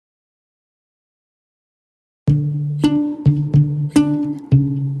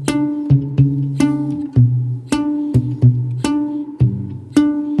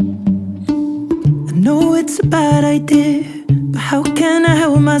it's a bad idea, but how can I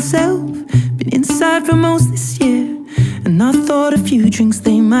help myself? Been inside for most this year, and I thought a few drinks,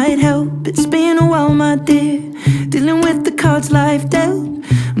 they might help. It's been a while, my dear, dealing with the cards life dealt.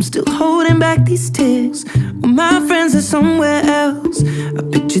 I'm still holding back these tears, well, my friends are somewhere else. I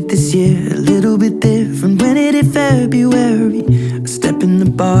pictured this year a little bit different when it hit February. A step in the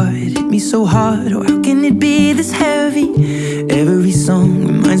bar, it hit me so hard, oh, how can it be this heavy? Every song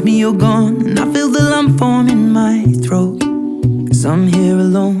reminds me you're gone, and I feel the lump form in my throat, 'cause I'm here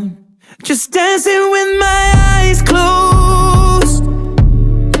alone, just dancing with my eyes closed.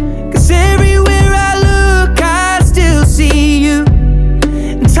 'Cause everywhere I look, I still see you,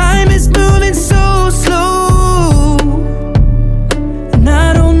 and time is moving so slow, and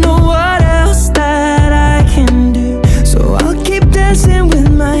I don't know what else that I can do. So I'll keep dancing with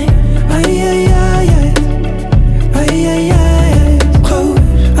my eyes closed.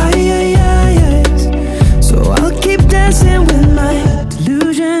 So I'll keep dancing with my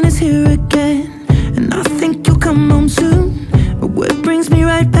delusion is here again, and I think you'll come home soon. But what brings me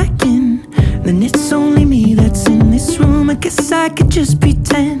right back in? Then it's only me that's in this room. I guess I could just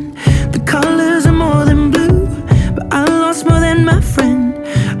pretend the colors are more than blue, but I lost more than my friend.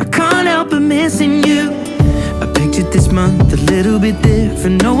 I can't help but missing you. I pictured this month a little bit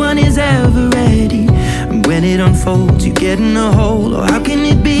different. No one is ever ready, and when it unfolds, you get in a hole. Oh, how can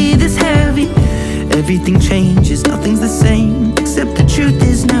it be this heavy? Everything changes, nothing's the same, except the truth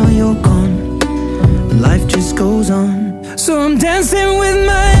is now you're gone, and life just goes on. So I'm dancing with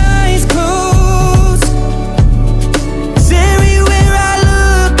my eyes closed, 'cause everywhere I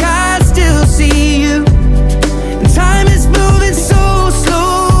look, I still see you, and time is moving so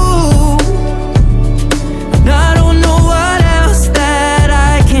slow, and I don't know what else that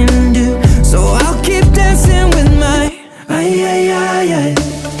I can do. So I'll keep dancing with my eyes closed.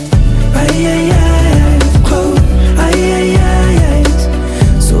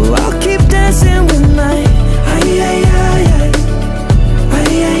 So I'll keep dancing with my eyes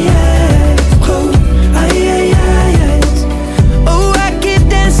closed. Oh, I keep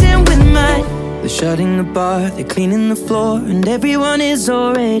dancing with my. They're shutting the bar, they're cleaning the floor, and everyone is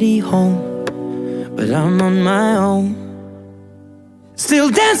already home, but I'm on my own, still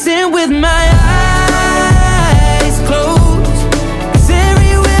dancing with my eyes closed. 'Cause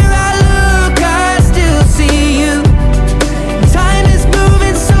everywhere I look, I still see you, time is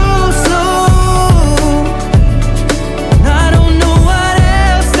moving so slow, and I don't know what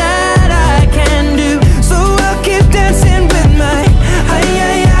else that I can do. So I'll keep dancing with my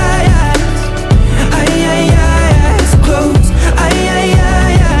eyes closed.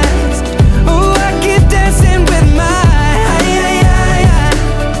 Oh, I keep dancing with my eyes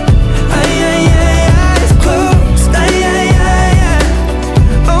closed.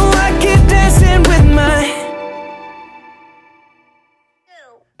 Oh, I keep dancing with my.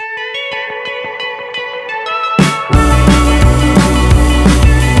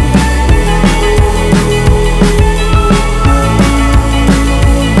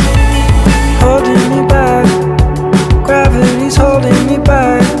 Holding me back, gravity's holding me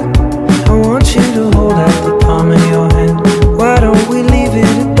back. I want you to hold out the palm of your hand. Why don't we leave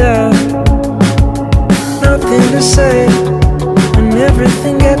it at that? Nothing to say, and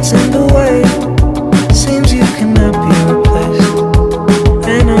everything gets in the way. Seems you cannot be replaced,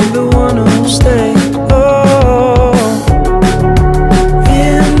 and I'm the one who'll stay. Oh,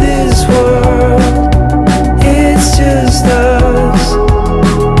 in this world, it's just us.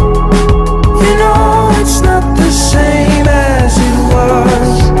 You know it's not the same as it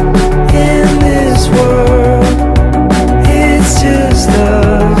was. In this world, it's just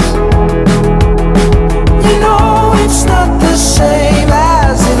us. You know it's not the same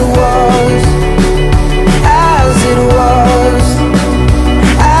as it was. As it was.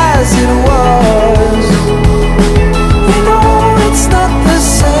 As it was. You know it's not the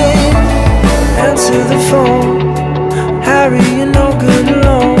same. Answer the phone, Harry, you're no good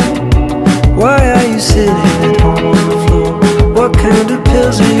alone. Why are you sitting at home on the floor? What kind of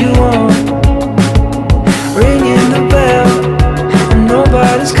pills are you on? Ringing the bell, and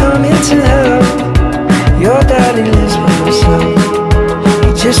nobody's coming to help. Your daddy lives by himself, he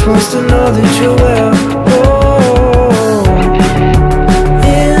just wants to know that you're well.